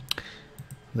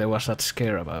there was that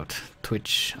scare about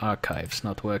Twitch archives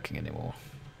not working anymore.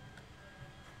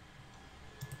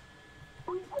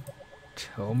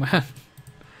 Oh man,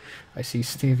 I see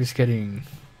Steve is getting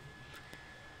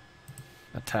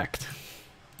attacked.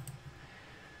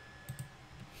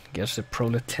 Guess the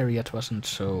proletariat wasn't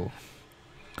so...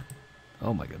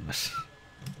 Oh my goodness.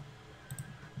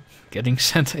 Getting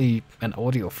sent an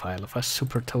audio file of a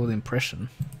Super Toad impression.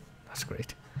 That's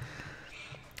great.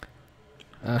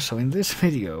 So in this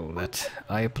video that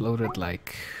I uploaded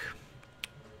like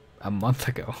a month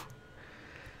ago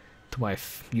to my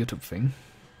YouTube thing,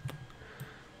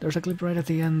 there's a clip right at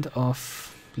the end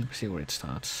of... Let me see where it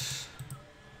starts.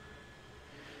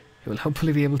 You will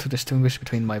hopefully be able to distinguish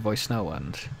between my voice now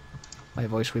and my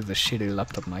voice with the shitty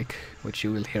laptop mic, which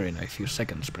you will hear in a few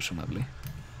seconds, presumably.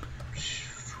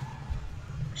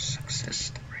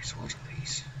 Success stories, what are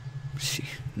these? See,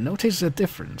 notice the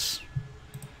difference.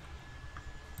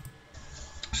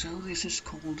 So this is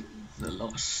called The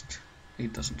Lost.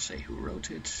 It doesn't say who wrote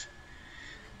it,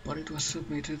 but it was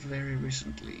submitted very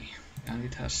recently, and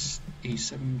it has a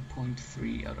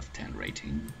 7.3 out of 10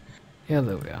 rating. Yeah,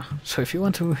 there we are. So if you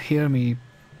want to hear me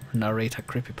narrate a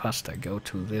creepypasta, go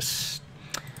to this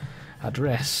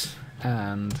address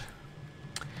and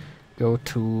go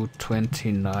to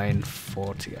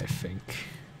 2940, I think,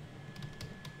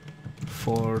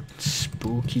 for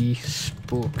spooky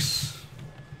spooks.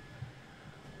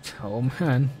 Oh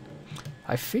man,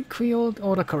 I think we all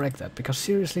autocorrect that, because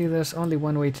seriously there's only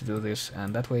one way to do this,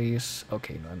 and that way is...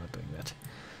 Okay, no, I'm not doing that.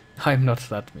 I'm not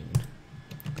that mean.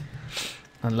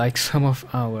 Unlike some of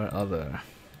our other,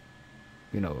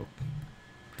 you know,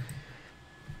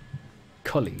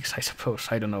 colleagues, I suppose.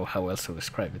 I don't know how else to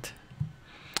describe it.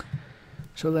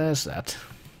 So there's that.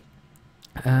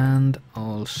 And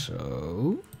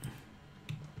also...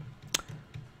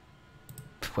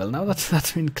 Well, now that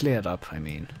that's been cleared up, I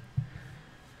mean...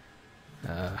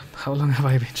 How long have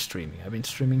I been streaming? I've been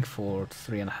streaming for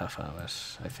 3.5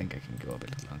 hours. I think I can go a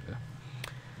bit longer.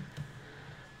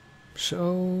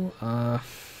 So,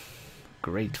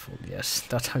 grateful, yes,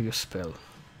 that's how you spell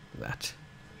that.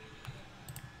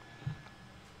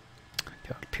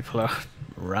 God, people are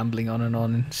rambling on and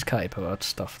on in Skype about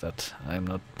stuff that I'm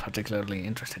not particularly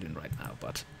interested in right now,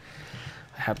 but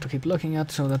I have to keep looking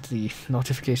at so that the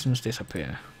notifications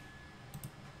disappear.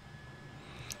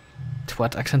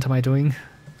 What accent am I doing?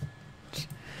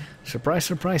 Surprise,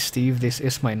 surprise, Steve, this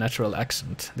is my natural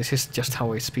accent. This is just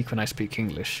how I speak when I speak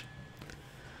English.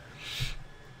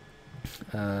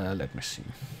 Let me see.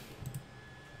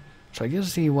 So I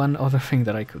guess the one other thing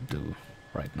that I could do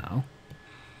right now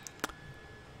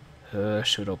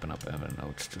should open up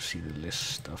Evernote to see the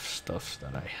list of stuff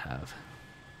that I have.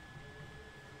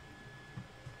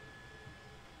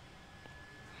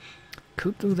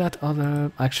 Could do that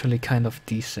other actually kind of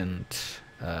decent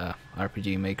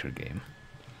RPG Maker game.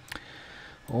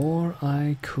 Or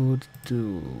I could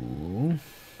do...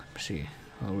 let me see,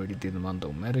 I already did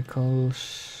Mondo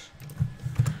Medicals,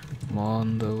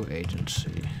 Mondo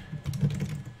Agency.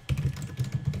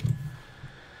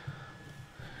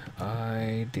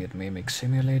 I did Mimic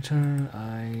Simulator,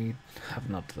 I have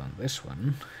not done this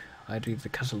one. I did the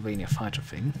Castlevania Fighter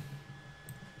thing.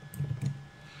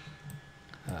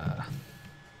 I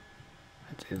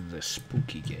did the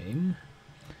Spooky game.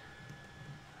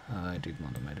 I did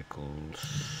Mondo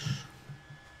Medicals.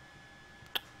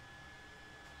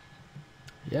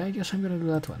 Yeah, I guess I'm gonna do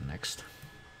that one next.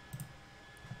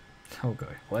 Oh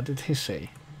god, what did he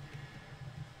say?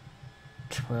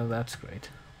 Well, that's great.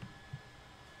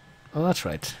 Oh, that's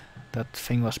right. That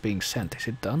thing was being sent. Is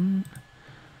it done?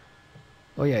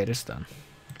 Oh yeah, it is done.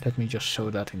 Let me just show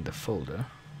that in the folder.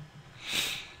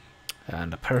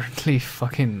 And apparently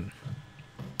fucking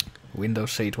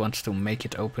Windows 8 wants to make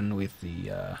it open with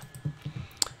the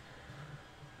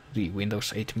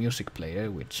Windows 8 music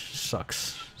player, which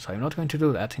sucks. So I'm not going to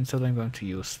do that. Instead I'm going to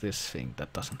use this thing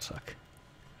that doesn't suck.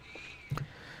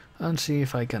 And see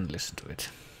if I can listen to it.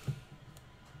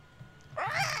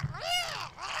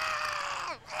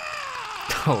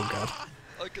 Oh god.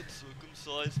 I can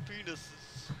circumcise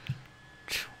penises.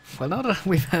 Well, now that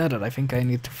we've had it, I think I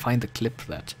need to find a clip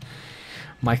that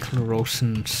Michael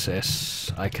Rosen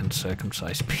says I can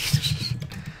circumcise penises.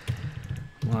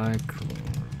 Michael...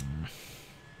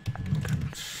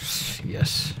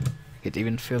 yes. It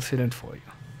even fills it in for you.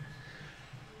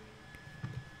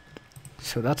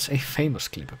 So that's a famous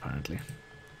clip, apparently.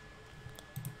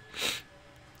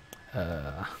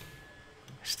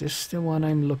 Is this the one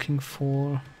I'm looking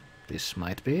for? This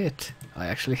might be it. I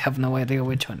actually have no idea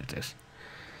which one it is.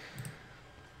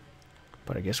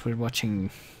 But I guess we're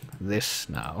watching this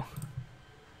now.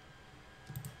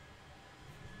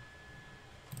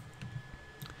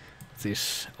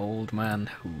 This old man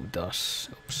who does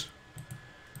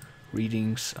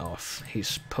readings of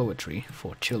his poetry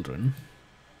for children,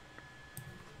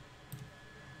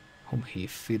 whom he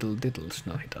fiddle diddles.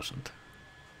 No, he doesn't.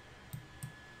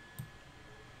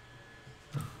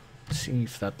 Let's see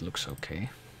if that looks okay.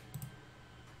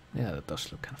 Yeah, that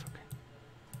does look kind of okay.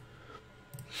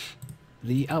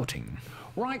 The outing.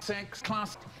 Right, sex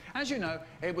class. As you know,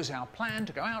 it was our plan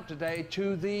to go out today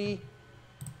to the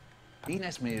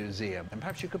Penis Museum. And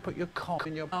perhaps you could put your cock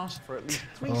in your ass for at least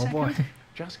 3 seconds. Boy.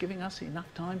 Just giving us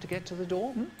enough time to get to the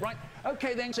door. Right,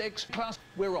 okay then, sex class,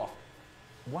 we're off.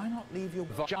 Why not leave your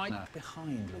vagina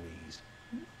behind, Louise?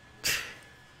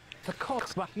 The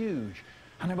cocks were huge,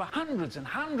 and there were hundreds and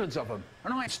hundreds of them,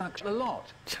 and I stuck a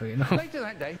lot. So you know. Later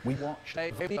that day, we watched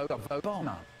a video of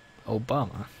Obama.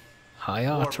 Obama. High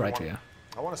art right here.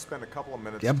 I want to spend a couple of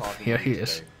minutes Yep, talking here to he you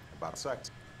is. today about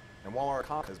sex. And while our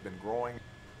economy has been growing,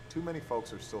 too many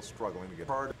folks are still struggling to get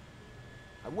started.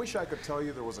 I wish I could tell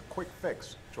you there was a quick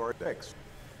fix to our fix.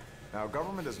 Now,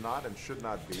 government is not and should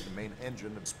not be the main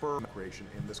engine of sperm creation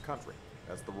in this country.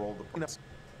 That's the role of the penis.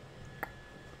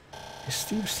 Is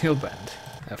Steve still banned?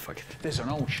 Ah, fuck it. There's an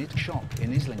old shit shop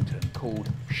in Islington called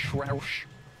Shroush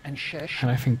and Shesh. And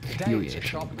I think Today you it's a ate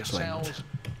shop him, that because why not? sells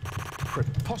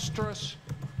preposterous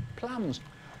plums.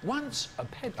 Once a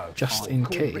pedo Just in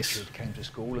called case. Richard came to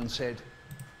school and said,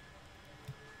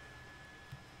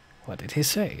 What did he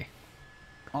say?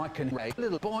 I can rape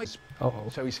little boys. Uh-oh.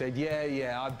 So he said,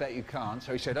 yeah, I bet you can't.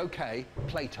 So he said, okay,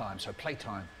 playtime. So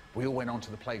playtime. We all went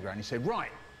onto the playground. He said,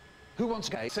 right, who wants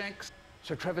gay sex?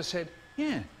 So Trevor said,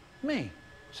 yeah, me.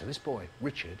 So this boy,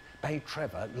 Richard, bade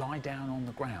Trevor lie down on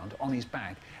the ground on his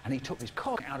back, and he took his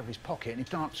cock out of his pocket and he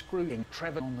started screwing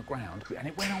Trevor on the ground, and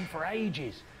it went on for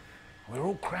ages. We were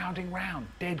all crowding round,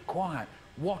 dead quiet,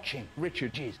 watching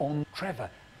Richard jizz on Trevor.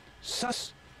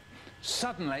 Sus.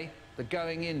 Suddenly, the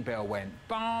going-in bell went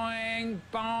boing,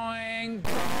 boing,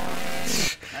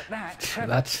 boing. At that, Trevor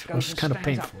That goes was and kind of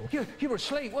stands up. painful. You were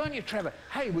asleep, weren't you, Trevor?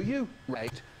 Hey, were you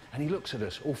late? And he looks at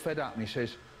us, all fed up, and he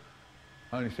says,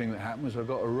 only thing that happened was I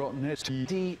got a rotten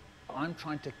head. I'm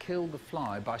trying to kill the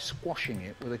fly by squashing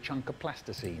it with a chunk of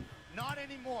plasticine. Not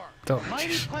anymore. Oh,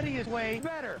 Mighty jeez. Putty is way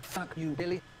better. Fuck you,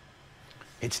 Billy.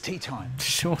 It's tea time.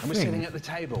 Sure And we're sitting thing. at the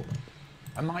table.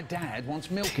 And my dad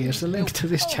wants milk. Here's the link to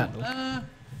this channel.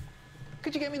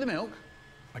 Could you get me the milk?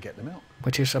 I get the milk.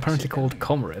 Which is apparently Sit called down.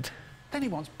 Comrade. Then he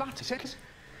wants butter. He says,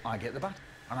 I get the butter.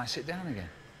 And I sit down again.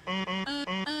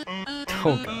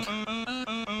 Oh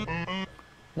god.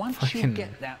 Once Fucking- you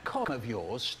get that cock of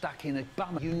yours stuck in a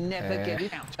bum, you never get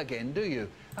it out again, do you?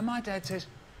 And my dad says,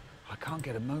 I can't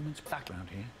get a moment's back around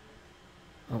here.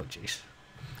 Oh jeez.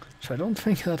 So I don't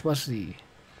think that was the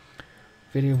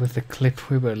video with the clip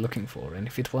we were looking for, and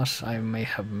if it was, I may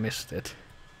have missed it.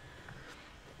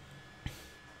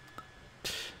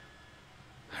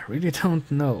 I really don't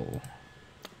know.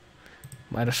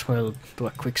 Might as well do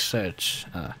a quick search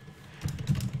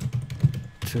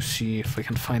to see if we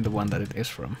can find the one that it is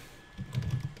from.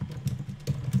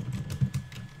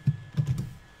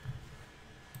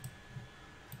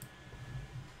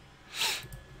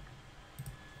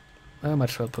 I might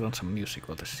as well put on some music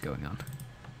while this is going on.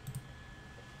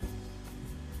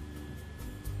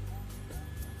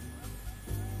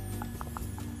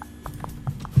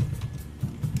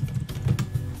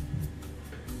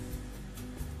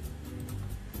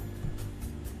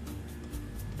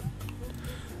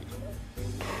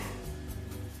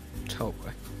 Oh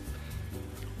boy.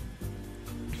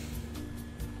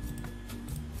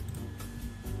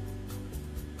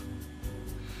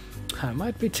 I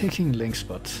might be taking links,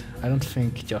 but I don't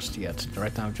think just yet.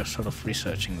 Right now I'm just sort of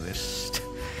researching this,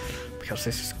 because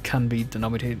this can be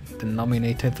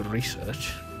denominated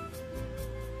research.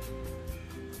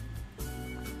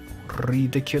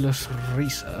 Ridiculous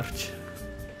research.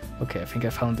 Okay, I think I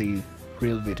found the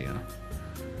real video.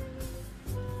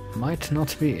 Might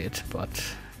not be it, but,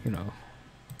 you know.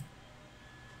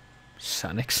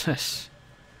 Sonic says.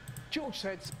 George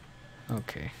said,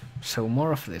 Okay, so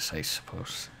more of this, I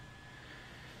suppose.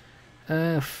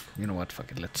 You know what,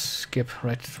 fuck it, let's skip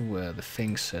right to where the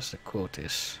thing says the quote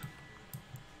is.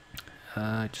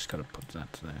 I just gotta put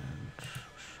that there.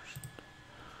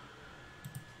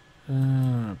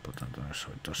 Put that there so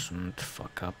it doesn't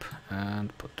fuck up,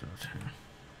 and put that here.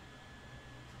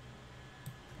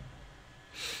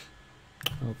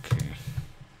 Okay.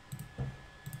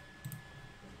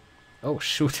 Oh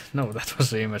shoot, no, that was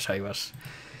the image I was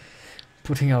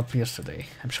putting up yesterday.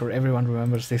 I'm sure everyone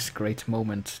remembers this great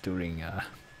moment during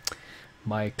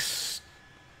Mike's,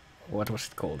 what was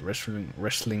it called,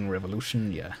 Wrestling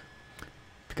Revolution, yeah.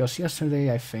 Because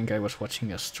yesterday I think I was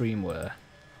watching a stream where,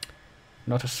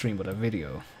 not a stream but a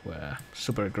video, where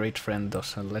Super Great Friend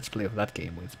does a let's play of that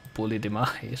game with Bully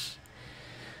Demise.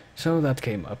 So that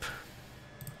came up.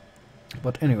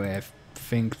 But anyway, I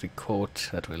think the quote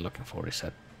that we're looking for is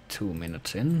at 2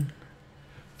 minutes in.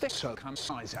 this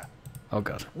circumciser. Oh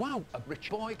god. Wow, a rich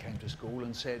boy came to school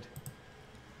and said,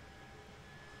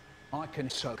 I can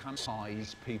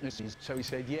circumcise people. So he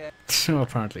said, yeah. So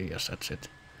apparently, yes, that's it.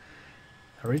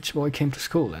 A rich boy came to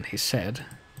school and he said,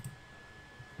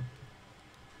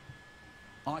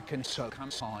 I can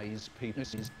circumcise people.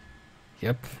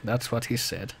 yep, that's what he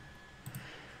said.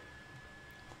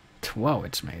 Wow,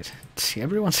 it's made. See,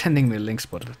 everyone's sending me links,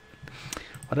 but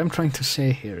what I'm trying to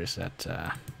say here is that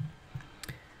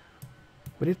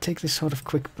we did take this sort of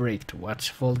quick break to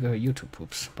watch vulgar YouTube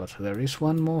poops, but there is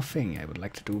one more thing I would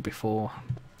like to do before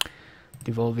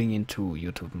devolving into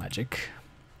YouTube magic,